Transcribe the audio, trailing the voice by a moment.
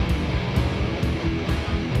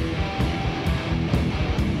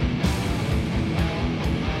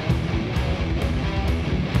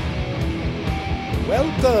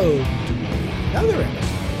welcome to another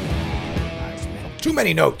episode of Too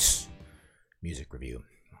Many Notes music review.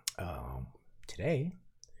 Today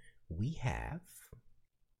we have,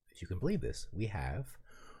 if you can believe this, we have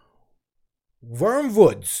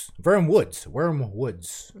Wyrmwoods. I'm going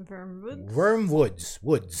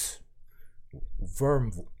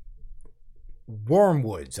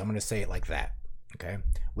to say it like that, okay?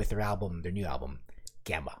 With their new album,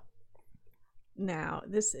 Gamma. Now,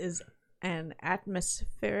 this is an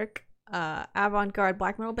atmospheric avant-garde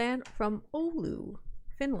black metal band from Oulu,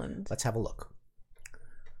 Finland. Let's have a look.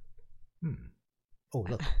 Oh,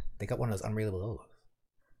 look, they got one of those unreadable logos.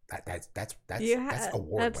 That's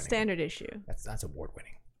award winning. That's standard issue. That's award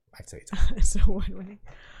winning. I'd say it's award winning.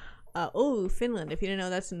 Oulu, Finland. If you didn't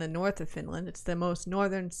know, that's in the north of Finland. It's the most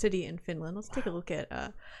northern city in Finland. Let's take a look at.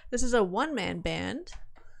 This is a one-man band.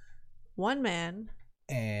 One man.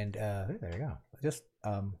 And there you go. Just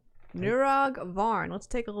Nurag Varn. Let's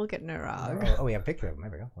take a look at Nurag. Oh, we have a picture of him.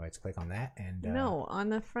 There we go. Let's click on that and. No, on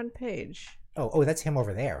the front page. Oh, that's him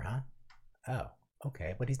over there, huh? Oh,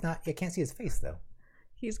 okay. But he's not. I can't see his face though.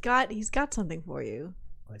 He's got something for you.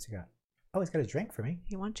 What's he got? Oh, he's got a drink for me.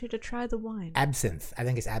 He wants you to try the wine. Absinthe. I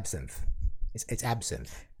think it's absinthe. It's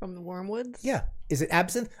absinthe. From the Wyrmwoods? Yeah. Is it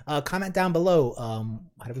absinthe? Comment down below.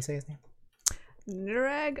 How do we say his name?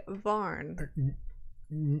 Nurag Varn.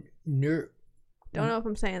 Don't know if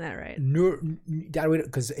I'm saying that right.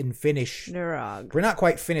 Because in Finnish, Nurag. We're not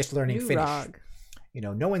quite finished learning Nurag. Finnish. You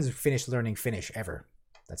know, no one's finished learning Finnish ever.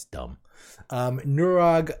 That's dumb.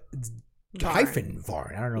 Nurag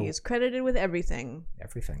Varn. I don't know. He's credited with everything.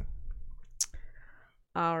 Everything.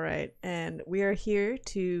 All right, and we are here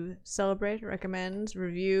to celebrate, recommend,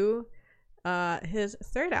 review his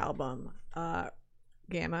third album,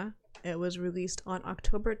 Gamma. It was released on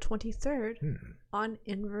October 23rd on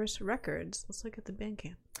Inverse Records. Let's look at the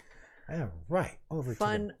Bandcamp. All right, over to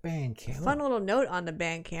the Bandcamp. Fun little note on the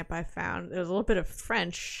Bandcamp I found. There's a little bit of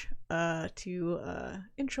French to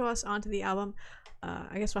intro us onto the album.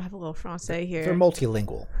 I guess we'll have a little français here. They're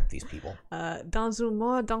multilingual, these people. Dans un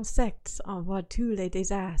monde d'insectes, on voit tous les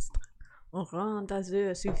désastres. On rend dans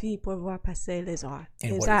eux suffit pour voir passer les heures.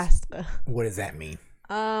 What does that mean?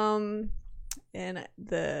 In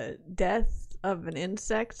the death of an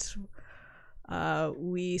insect,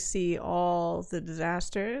 we see all the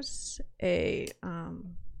disasters. A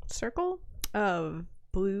circle of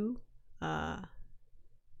blue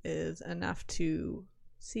is enough to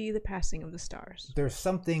see the passing of the stars. There's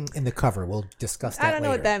something in the cover. We'll discuss that later. I don't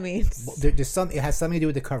know what that means. It has something to do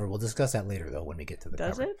with the cover. We'll discuss that later, though, when we get to the cover.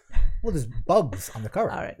 Does it? Well, there's bugs on the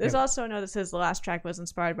cover. All right. There's also a note that says the last track was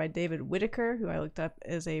inspired by David Whittaker, who I looked up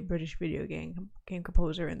as a British video game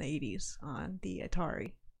composer in the 80s on the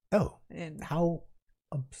Atari. Oh. And how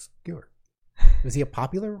obscure. Was he a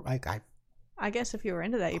popular? I guess if you were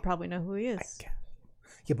into that, you probably know who he is.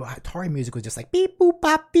 Yeah, but Atari music was just like beep boop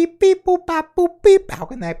bop beep beep boop bop boop beep. How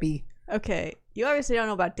can that be? Okay, you obviously don't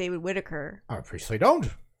know about David Whittaker. I obviously don't.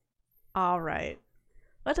 All right,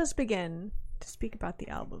 let us begin to speak about the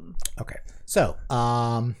album. Okay, so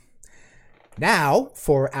now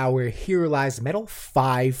for our Here Lies Metal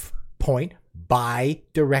 5-point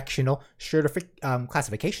bi-directional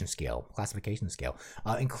classification scale,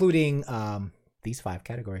 including these 5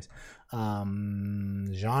 categories.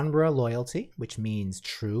 Genre loyalty, which means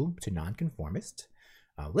true to nonconformist.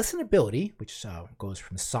 Listenability, which goes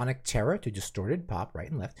from sonic terror to distorted pop,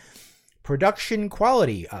 right and left. Production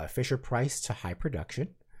quality, Fisher-Price to high production.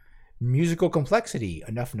 Musical complexity,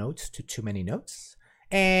 enough notes to too many notes.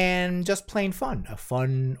 And just plain fun,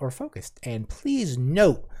 fun or focused. And please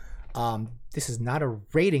note, this is not a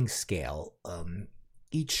rating scale.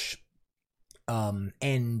 Each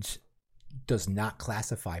end does not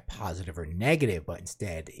classify positive or negative, but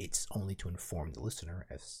instead it's only to inform the listener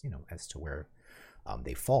as to where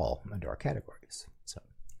they fall under our categories. So,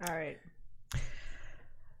 all right.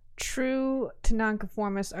 True to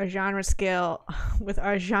nonconformist, our genre scale, with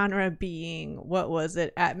our genre being, what was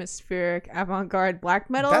it? Atmospheric, avant-garde, black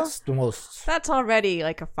metal. That's already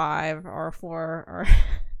like a 5 or a 4 or.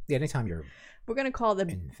 Yeah, anytime you're. We're gonna call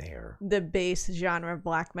the base genre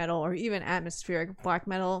black metal or even atmospheric black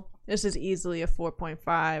metal. This is easily a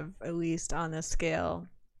 4.5 at least on this scale.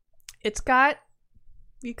 It's got,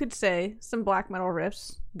 you could say, some black metal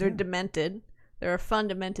riffs. They're demented. They're a fun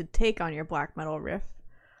demented take on your black metal riff.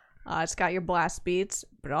 It's got your blast beats,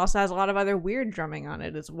 but it also has a lot of other weird drumming on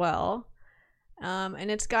it as well.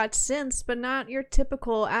 And it's got synths, but not your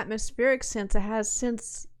typical atmospheric synths. It has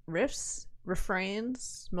synths riffs,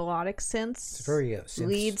 refrains, melodic synths. It's very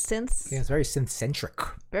lead synths. Yeah, it's very synth-centric.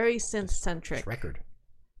 Very synth-centric. This record.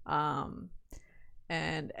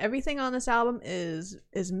 And everything on this album is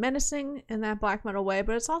menacing in that black metal way,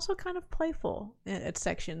 but it's also kind of playful at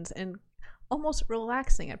sections and almost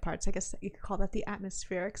relaxing at parts. I guess you could call that the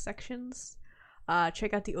atmospheric sections.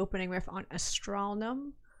 Check out the opening riff on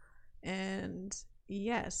Astralnum. And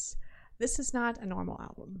yes, this is not a normal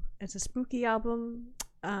album. It's a spooky album.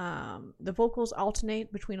 The vocals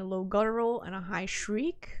alternate between a low guttural and a high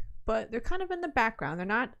shriek, but they're kind of in the background. They're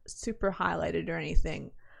not super highlighted or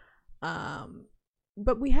anything.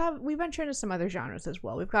 But we venture into some other genres as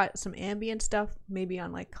well. We've got some ambient stuff, maybe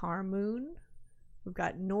on like Carmoon. We've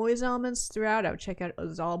got noise elements throughout. I would check out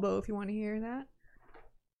Ozalbo if you want to hear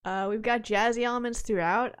that. We've got jazzy elements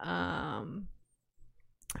throughout. I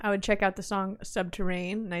would check out the song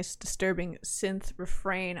Subterrane. Nice disturbing synth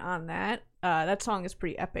refrain on that. That song is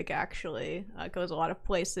pretty epic, actually. It goes a lot of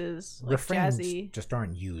places. Like refrains jazzy. Just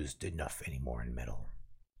aren't used enough anymore in metal.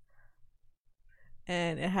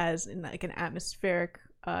 And it has like an atmospheric,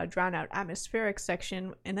 drown out atmospheric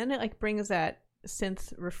section, and then it like brings that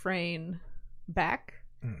synth refrain back.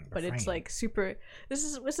 But refrain. It's like super. This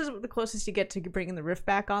is the closest you get to bringing the riff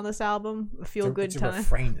back on this album. A feel good time. It's a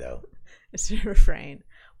refrain though. It's a refrain.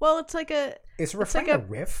 Well, it's like a. It's a refrain. Like a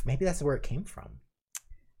riff. Maybe that's where it came from.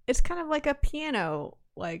 It's kind of like a piano,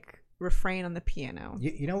 like refrain on the piano.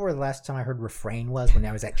 You know where the last time I heard refrain was? When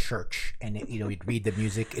I was at church, and it, you'd read the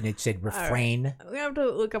music and it said refrain. Right. We have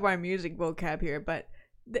to look up our music vocab here, but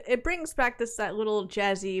it brings back that little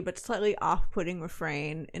jazzy but slightly off-putting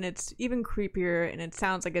refrain, and it's even creepier, and it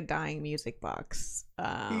sounds like a dying music box.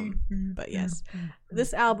 But yes,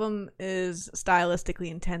 this album is stylistically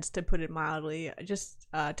intense, to put it mildly. Just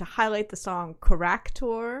to highlight the song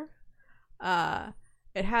Corrector.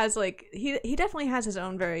 It has like he definitely has his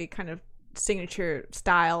own very kind of signature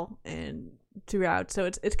style and throughout. So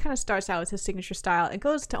it kind of starts out with his signature style. It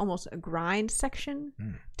goes to almost a grind section,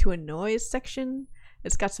 to a noise section.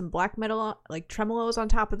 It's got some black metal like tremolos on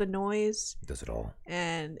top of the noise. It does it all.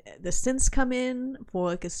 And the synths come in for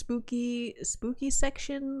like a spooky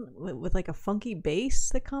section with like a funky bass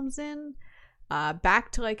that comes in.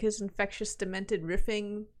 Back to like his infectious demented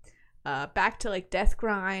riffing. Back to like death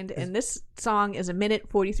grind, and this song is 1 minute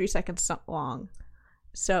 43 seconds long,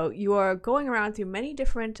 so you are going around through many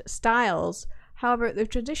different styles. However, the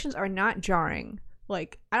transitions are not jarring.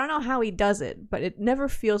 Like, I don't know how he does it, but it never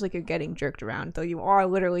feels like you're getting jerked around, though you are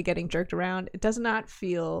literally getting jerked around. It does not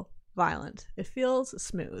feel violent. It feels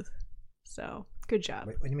smooth. So good job.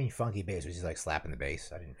 What do you mean funky bass? Was he like slapping the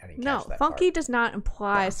bass? I didn't catch that. No, funky part does not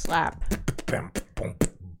imply slap.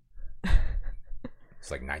 It's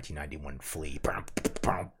like 1991 Flea.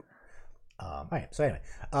 All right. So anyway,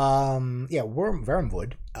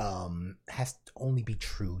 Wyrmwood has to only be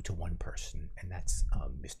true to one person, and that's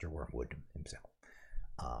Mr. Wyrmwood himself.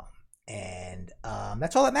 And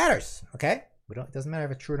that's all that matters. Okay, it doesn't matter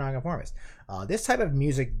if it's true or nonconformist. This type of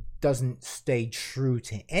music doesn't stay true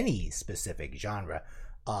to any specific genre.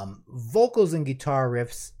 Vocals and guitar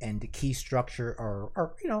riffs and key structure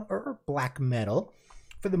are black metal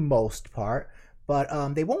for the most part.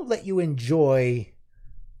 But they won't let you enjoy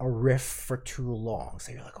a riff for too long.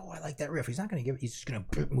 So you're like, oh, I like that riff. He's not going to he's just going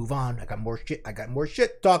to move on. I got more shit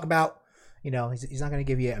to talk about. He's not going to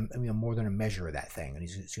give you more than a measure of that thing. And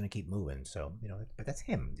he's just going to keep moving. So, but that's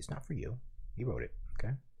him. It's not for you. He wrote it.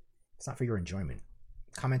 Okay. It's not for your enjoyment.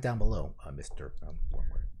 Comment down below, Mr.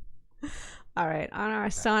 Wyrmwood. All right. On our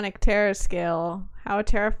sonic terror scale, how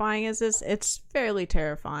terrifying is this? It's fairly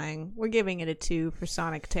terrifying. We're giving it a 2 for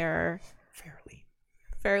sonic terror.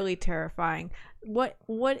 Fairly terrifying. What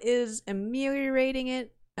is ameliorating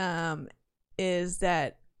it is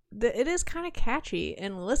that it is kind of catchy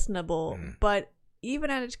and listenable, but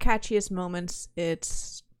even at its catchiest moments,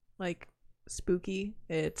 it's like spooky,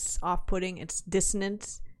 it's off-putting, it's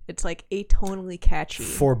dissonant, it's like atonally catchy.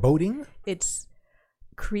 Foreboding? It's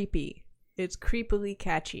creepy. It's creepily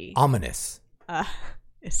catchy. Ominous.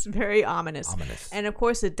 It's very ominous. And of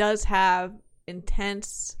course, it does have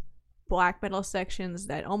intense black metal sections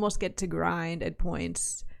that almost get to grind at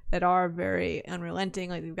points, that are very unrelenting.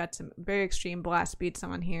 Like, we've got some very extreme blast beats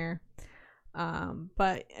on here,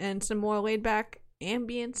 and some more laid back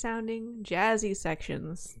ambient sounding jazzy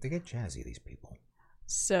sections. They get jazzy, these people.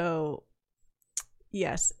 So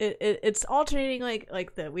yes, it's alternating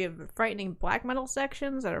we have frightening black metal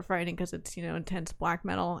sections that are frightening because it's intense black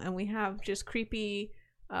metal, and we have just creepy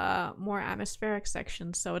more atmospheric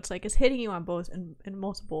sections. So it's like it's hitting you on both in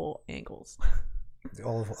multiple angles.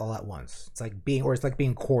 all at once. It's like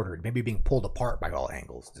being quartered, maybe being pulled apart by all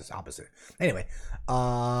angles. Just opposite. Anyway,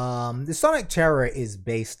 the Sonic Terror is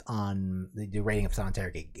based on the rating of Sonic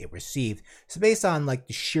Terror it received. It's based on like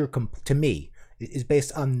the sheer to me. is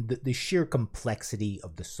based on the sheer complexity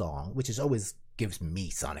of the song, which is always gives me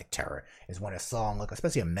sonic terror. Is when a song, like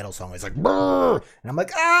especially a metal song, is like brrr, and I'm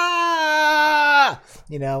like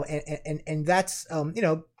and that's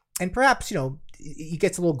and perhaps he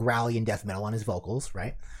gets a little growly in death metal on his vocals,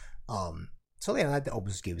 right? So that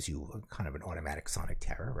always gives you a kind of an automatic sonic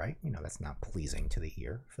terror, right? That's not pleasing to the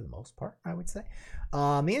ear for the most part, I would say.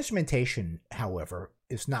 The instrumentation, however,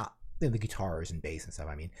 is not, the guitars and bass and stuff,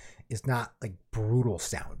 is not like brutal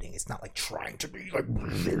sounding. It's not like trying to be like,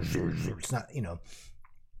 it's not,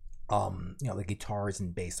 the guitars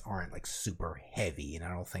and bass aren't like super heavy, and I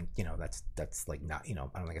don't think that's like not I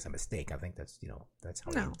don't think it's a mistake. I think that's that's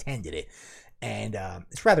how they intended it, and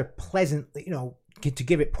it's rather pleasantly to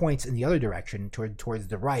give it points in the other direction towards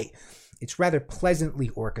the right. It's rather pleasantly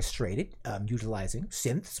orchestrated, utilizing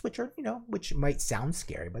synths, which are which might sound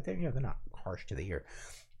scary, but they're they're not harsh to the ear.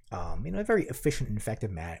 A very efficient and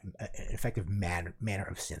effective manner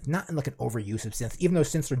of synth, not in like an overuse of synth. Even though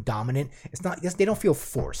synths are dominant, it's not. They don't feel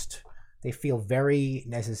forced. They feel very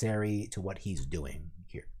necessary to what he's doing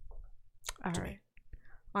here. All right.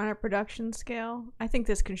 On a production scale, I think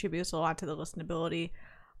this contributes a lot to the listenability.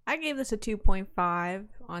 I gave this a 2.5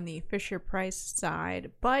 on the Fisher-Price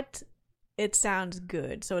side, but it sounds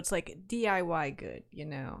good. So it's like DIY good,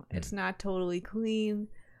 It's not totally clean,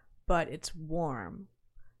 but it's warm.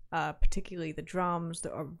 Particularly the drums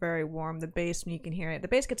are very warm. The bass, when you can hear it, the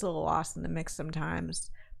bass gets a little lost in the mix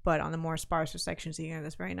sometimes, but on the more sparser sections, you hear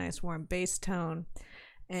this very nice warm bass tone.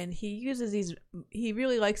 And he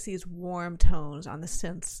really likes these warm tones on the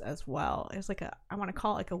synths as well. It's like I want to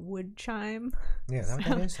call it like a wood chime. Yeah, is that what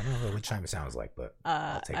that is? I don't know what a wood chime sounds like, but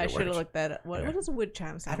I'll take I should have looked that up. What does a wood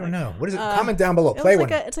chime sound like? I don't know. What is it? Comment down below. Play one.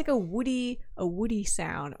 It's like a woody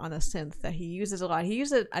sound on the synth that he uses a lot. He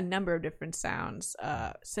uses a number of different sounds,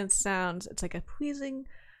 synth sounds. It's like a pleasing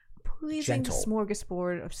Gentle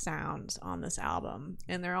smorgasbord of sounds on this album,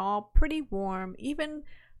 and they're all pretty warm. Even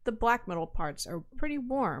the black metal parts are pretty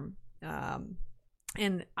warm,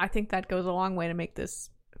 and I think that goes a long way to make this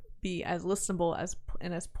be as listenable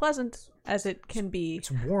and as pleasant as it can be. It's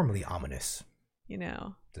warmly ominous.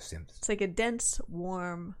 The synths. It's like a dense,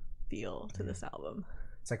 warm feel to this album.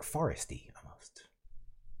 It's like foresty almost.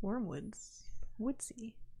 Wyrmwoods,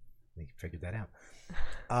 woodsy. We figured that out.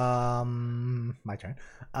 My turn.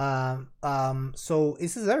 So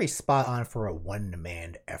this is very spot on for a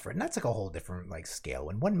one-man effort, and that's like a whole different like scale.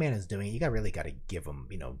 When one man is doing it, you got to give him,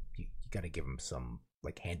 you got to give him some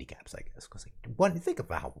like handicaps, I guess, because think of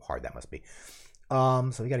how hard that must be.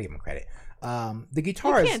 So we got to give him credit. The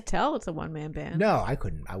guitars. You can't tell it's a one-man band. No, I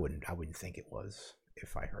couldn't. I wouldn't think it was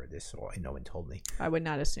if I heard this or no one told me. I would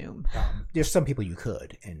not assume. There's some people you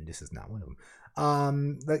could, and this is not one of them.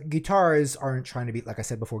 The guitars aren't trying to be, like I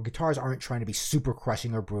said before, guitars aren't trying to be super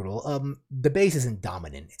crushing or brutal. The bass isn't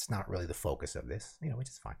dominant. It's not really the focus of this, which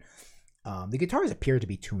is fine. The guitars appear to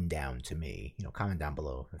be tuned down to me. Comment down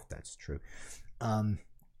below if that's true.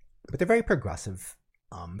 But they're very progressive,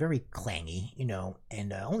 very clangy,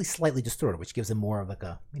 and only slightly distorted, which gives them more of like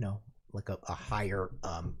a, like a higher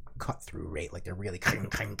cut through rate. Like they're really clang,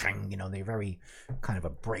 clang, clang, they're very kind of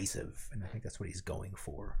abrasive, and I think that's what he's going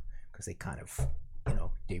for. Because they kind of,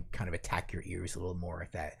 they kind of attack your ears a little more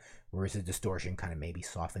like that. Whereas the distortion kind of maybe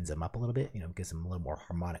softens them up a little bit, gives them a little more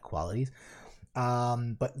harmonic qualities.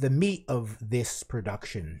 But the meat of this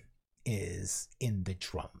production is in the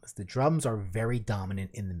drums. The drums are very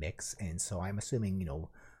dominant in the mix, and so I'm assuming,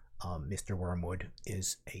 Mr. Wyrmwood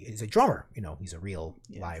is a drummer. He's a real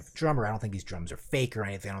live drummer. I don't think these drums are fake or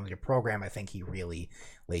anything on your program. I think he really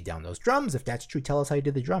laid down those drums. If that's true, tell us how you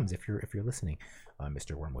did the drums if you're listening,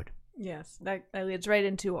 Mr. Wyrmwood. Yes, that leads right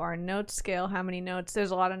into our note scale. How many notes?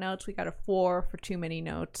 There's a lot of notes. We got a 4 for too many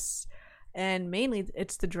notes. And mainly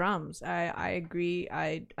it's the drums. I agree.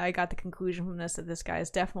 I got the conclusion from this that this guy is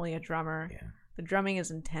definitely a drummer. Yeah. The drumming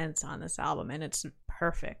is intense on this album, and it's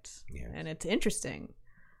perfect. Yeah. And it's interesting.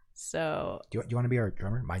 So do you want to be our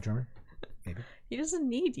drummer? My drummer? Maybe. He doesn't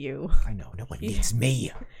need you. I know. No one needs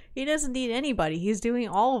me. He doesn't need anybody. He's doing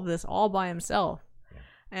all of this all by himself.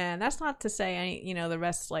 And that's not to say any, the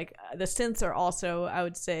rest, like the synths are also, I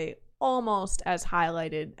would say, almost as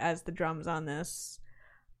highlighted as the drums on this.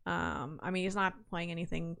 He's not playing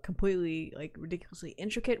anything completely like ridiculously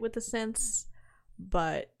intricate with the synths,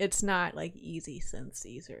 but it's not like easy synths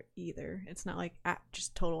either. It's not like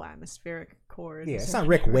just total atmospheric chords. Yeah, it's not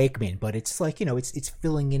Rick Wakeman, but it's like, it's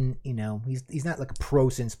filling in, he's not like a pro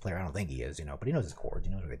synth player. I don't think he is, but he knows his chords.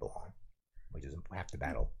 He knows where they belong, which is half the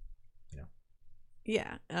battle,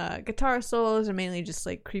 Yeah, guitar solos are mainly just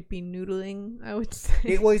like creepy noodling, I would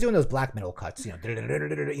say. Well, he's doing those black metal cuts, you know,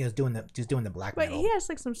 he's doing the black But metal. he has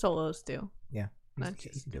like some solos too. Yeah, Not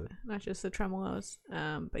just the tremolos.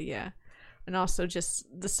 But yeah, and also just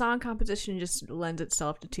the song composition just lends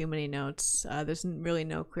itself to too many notes. There's really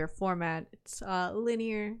no clear format. It's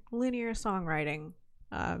linear songwriting,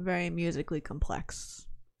 very musically complex.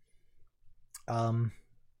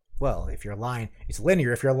 Well, if your line is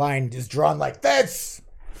linear, if your line is drawn like this,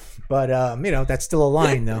 but you know, that's still a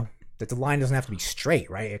line though. That the line doesn't have to be straight,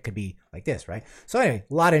 right? It could be like this, right? So anyway,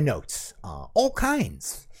 a lot of notes, all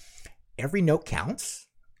kinds. Every note counts.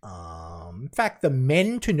 In fact, the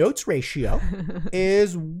men to notes ratio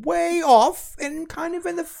is way off and kind of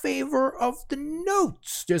in the favor of the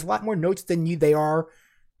notes. There's a lot more notes than they are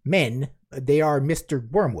men. They are Mr.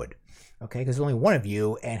 Wyrmwood. Okay, because there's only one of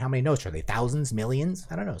you, and how many notes are they? Thousands, millions?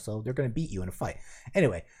 I don't know. So they're going to beat you in a fight.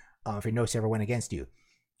 Anyway, if your notes ever went against you,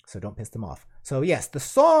 so don't piss them off. So yes, the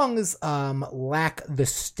songs lack the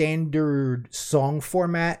standard song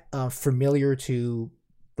format familiar to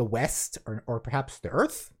the West, or perhaps the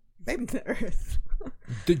Earth. Maybe the Earth.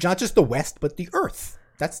 Not just the West, but the Earth.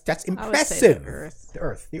 That's impressive. The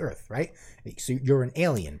Earth, right? So you're an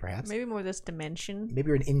alien, perhaps. Maybe more this dimension. Maybe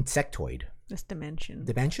you're an insectoid. This dimension.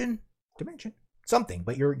 Something,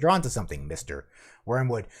 but you're onto something, Mr.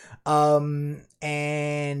 Wyrmwood.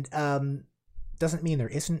 Doesn't mean there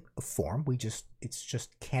isn't a form. It's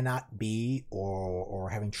just cannot be, or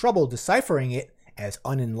having trouble deciphering it as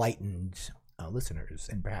unenlightened listeners,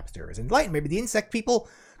 and perhaps there is enlightened. Maybe the insect people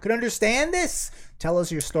could understand this. Tell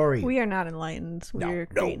us your story. We are not enlightened. We're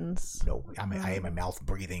cretins. No, I am a mouth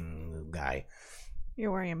breathing guy.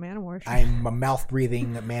 You're wearing a Man-O-War shirt. I'm a mouth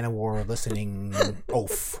breathing Man-O-War listening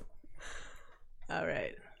oaf. All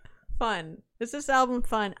right. Fun. Is this album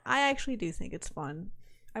fun? I actually do think it's fun.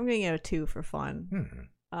 I'm gonna give it a 2 for fun.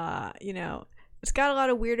 You know, it's got a lot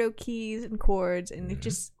of weirdo keys and chords, and it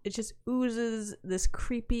just oozes this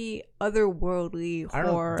creepy, otherworldly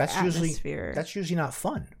horror atmosphere. That's usually not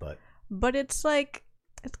fun, but it's like,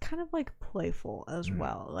 it's kind of like playful as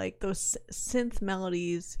well. Like those synth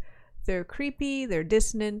melodies, they're creepy, they're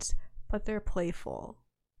dissonant, but they're playful.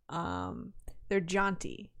 They're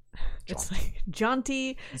jaunty. It's like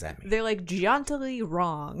jaunty. What does that mean? They're like jauntily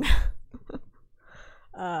wrong.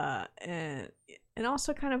 And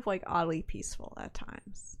also kind of like oddly peaceful at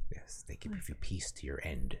times. Yes, they give you peace to your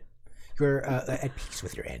end. You're at peace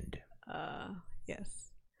with your end.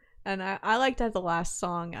 Yes. And I like that the last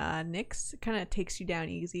song, Nyx, kind of takes you down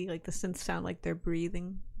easy. Like the synths sound like they're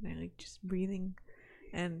breathing. They're like just breathing.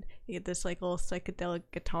 And you get this like little psychedelic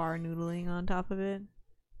guitar noodling on top of it.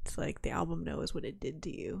 It's like the album knows what it did to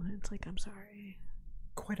you. It's like, I'm sorry.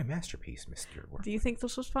 Quite a masterpiece, Mr. Wyrmwood. Do you think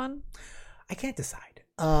this was fun? I can't decide.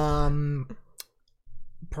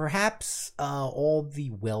 Perhaps all the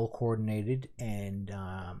well coordinated and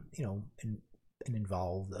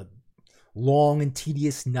involved long and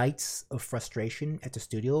tedious nights of frustration at the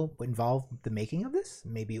studio involved the making of this.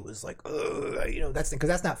 Maybe it was like, that's because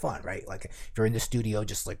that's not fun, right? Like if you're in the studio,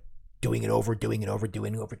 just like doing it over,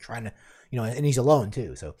 trying to, and he's alone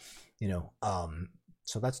too. So,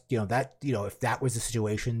 so that's, if that was the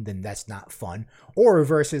situation, then that's not fun. Or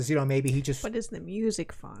versus, maybe he just. But is the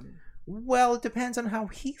music fun? Well, it depends on how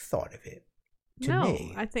he thought of it. To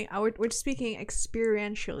me, I think we're speaking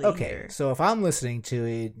experientially. Okay, here. So if I'm listening to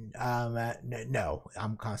it, no,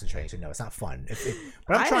 I'm concentrating. So no, it's not fun.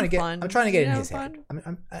 But I'm trying to get. I'm trying to get in his head.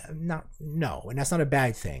 I'm not. No, and that's not a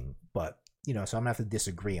bad thing. But so I'm gonna have to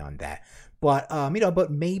disagree on that. But but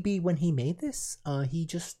maybe when he made this, he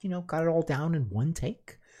just got it all down in one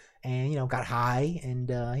take, and got high, and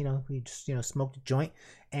he just smoked a joint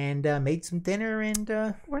and made some dinner, and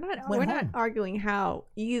we're not arguing how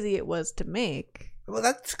easy it was to make. Well,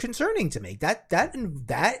 that's concerning to me.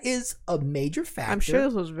 That is a major factor. I'm sure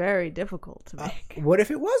this was very difficult to make. What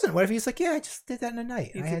if it wasn't? What if he's like, yeah, I just did that in a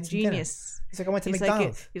night. He's a genius. He's like, I went to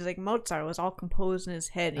McDonald's. He's like Mozart was all composed in his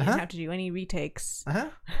head, and he didn't have to do any retakes.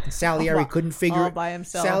 Salieri couldn't figure all by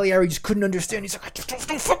himself. Salieri just couldn't understand. He's like, I just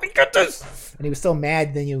don't fucking get this. And he was so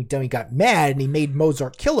mad. Then he got mad, and he made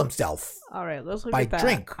Mozart kill himself. All right, let's look at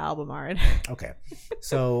that album art. Okay,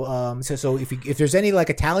 so if there's any like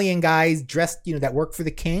Italian guys dressed that work for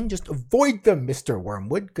the king, just avoid them, Mr.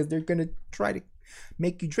 Wyrmwood, because they're gonna try to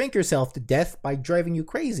make you drink yourself to death by driving you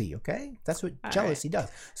crazy. Okay, that's what jealousy does.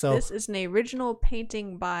 So this is an original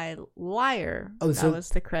painting by Lyre. Oh, that was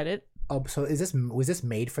the credit. Oh, so was this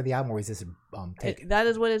made for the album, or is this taken? That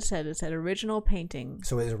is what it said. It said original painting.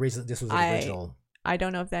 So this was an original. I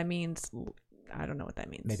don't know if that means. I don't know what that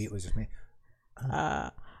means. Maybe it was just me.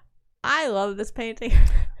 I love this painting.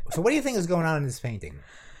 So what do you think is going on in this painting?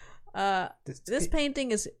 This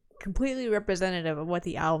painting is completely representative of what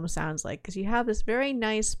the album sounds like, because you have this very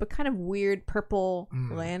nice but kind of weird purple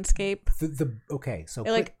landscape. Okay, so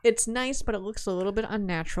it's nice, but it looks a little bit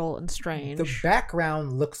unnatural and strange. The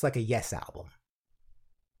background looks like a Yes album.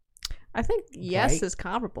 I think Yes is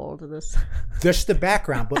comparable to this. Just the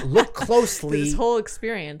background, but look closely. This whole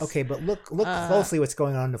experience. Okay, but look closely what's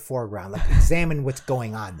going on in the foreground. Like, examine what's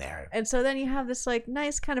going on there. And so then you have this like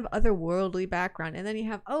nice kind of otherworldly background, and then you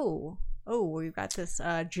have we've got this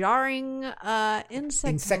jarring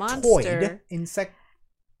insectoid monster.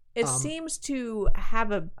 It seems to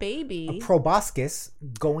have a baby, a proboscis,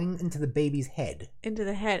 going into the baby's head. Into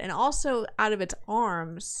the head, and also out of its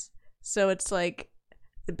arms. So it's like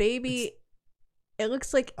the baby. It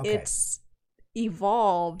looks like it's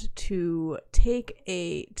evolved to take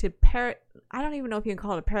I don't even know if you can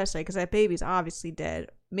call it a parasite, because that baby's obviously dead.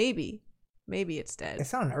 Maybe it's dead.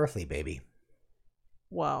 It's not an earthly baby.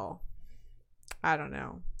 Well, I don't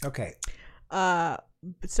know. Okay.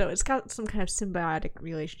 So it's got some kind of symbiotic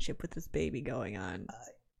relationship with this baby going on.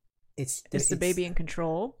 Is the baby in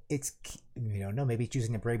control? It's, you don't know. Maybe it's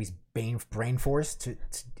using the baby's brain force to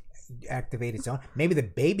activate its own. Maybe the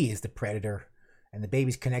baby is the predator, and the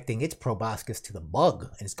baby's connecting its proboscis to the bug,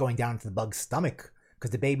 and it's going down to the bug's stomach because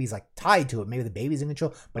the baby's like tied to it. Maybe the baby's in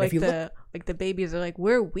control. But if you look, the babies are like,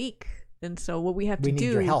 we're weak. And so what we have to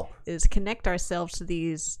do is connect ourselves to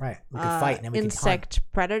these we can fight, and then we insect can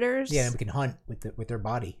predators. Yeah, and we can hunt with their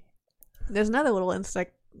body. There's another little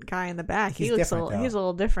insect guy in the back. He's he's a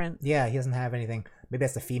little different. Yeah, he doesn't have anything. Maybe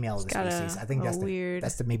that's the female of the species. I think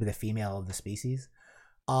that's maybe the female of the species.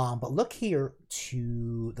 But look here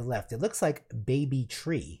to the left. It looks like baby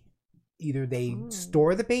tree. Either they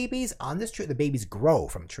store the babies on this tree, the babies grow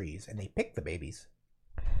from trees, and they pick the babies.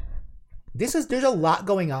 There's a lot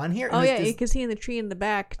going on here. You can see in the tree in the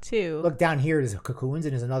back too. Look down here, there's cocoons,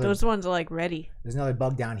 and there's another. Those ones are like ready. There's another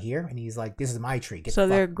bug down here, and he's like, "This is my tree."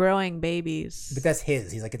 They're growing babies. But that's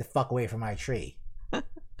his. He's like, "Get the fuck away from my tree!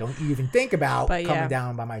 Don't you even think about coming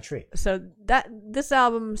down by my tree." So this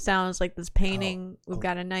album sounds like this painting. We've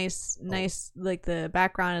got a nice like the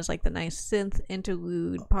background is like the nice synth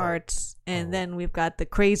interlude parts, and then we've got the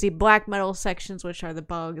crazy black metal sections, which are the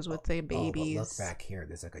bugs with the babies. But look back here.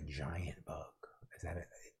 There's like a giant bug. Is that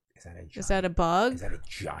a bug? Is that a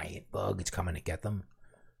giant bug? It's coming to get them.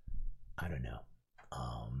 I don't know.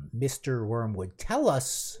 Mr. Wyrmwood, tell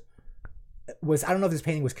us. I don't know if this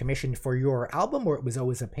painting was commissioned for your album or it was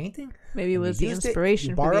always a painting. Maybe it was the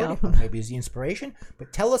inspiration for the album. Maybe it was the inspiration.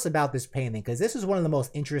 But tell us about this painting, because this is one of the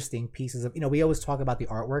most interesting pieces of, we always talk about the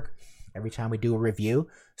artwork every time we do a review.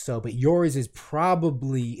 But yours is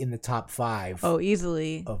probably in the top 5. Oh,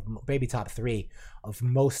 easily. Of maybe top 3 of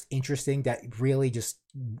most interesting, that really just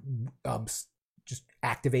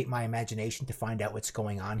activate my imagination to find out what's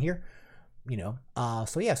going on here.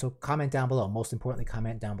 So comment down below. Most importantly,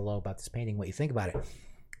 comment down below about this painting, what you think about it.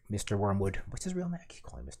 Mr. Wyrmwood. What's his real name? I keep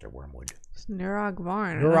calling him Mr. Wyrmwood. It's Nurag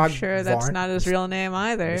Varn. I'm sure that's not his real name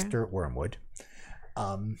either. Mr. Wyrmwood.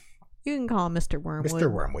 You can call him Mr. Wyrmwood.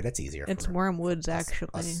 Mr. Wyrmwood. That's easier. It's Wyrmwoods, actually.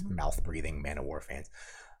 Us mouth-breathing Man of War fans.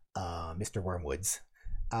 Mr. Wyrmwoods.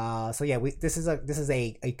 This is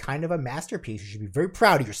a kind of a masterpiece. You should be very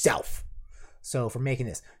proud of yourself. So for making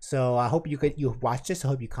this. So I hope you watch this. I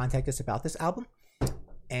hope you contact us about this album.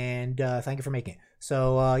 And thank you for making it.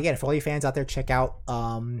 So for all you fans out there, check out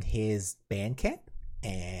his Bandcamp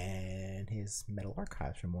and his Metal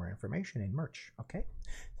Archives for more information and merch. Okay.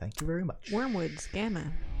 Thank you very much. Wyrmwoods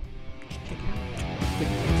Gamma. Check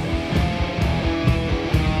it out.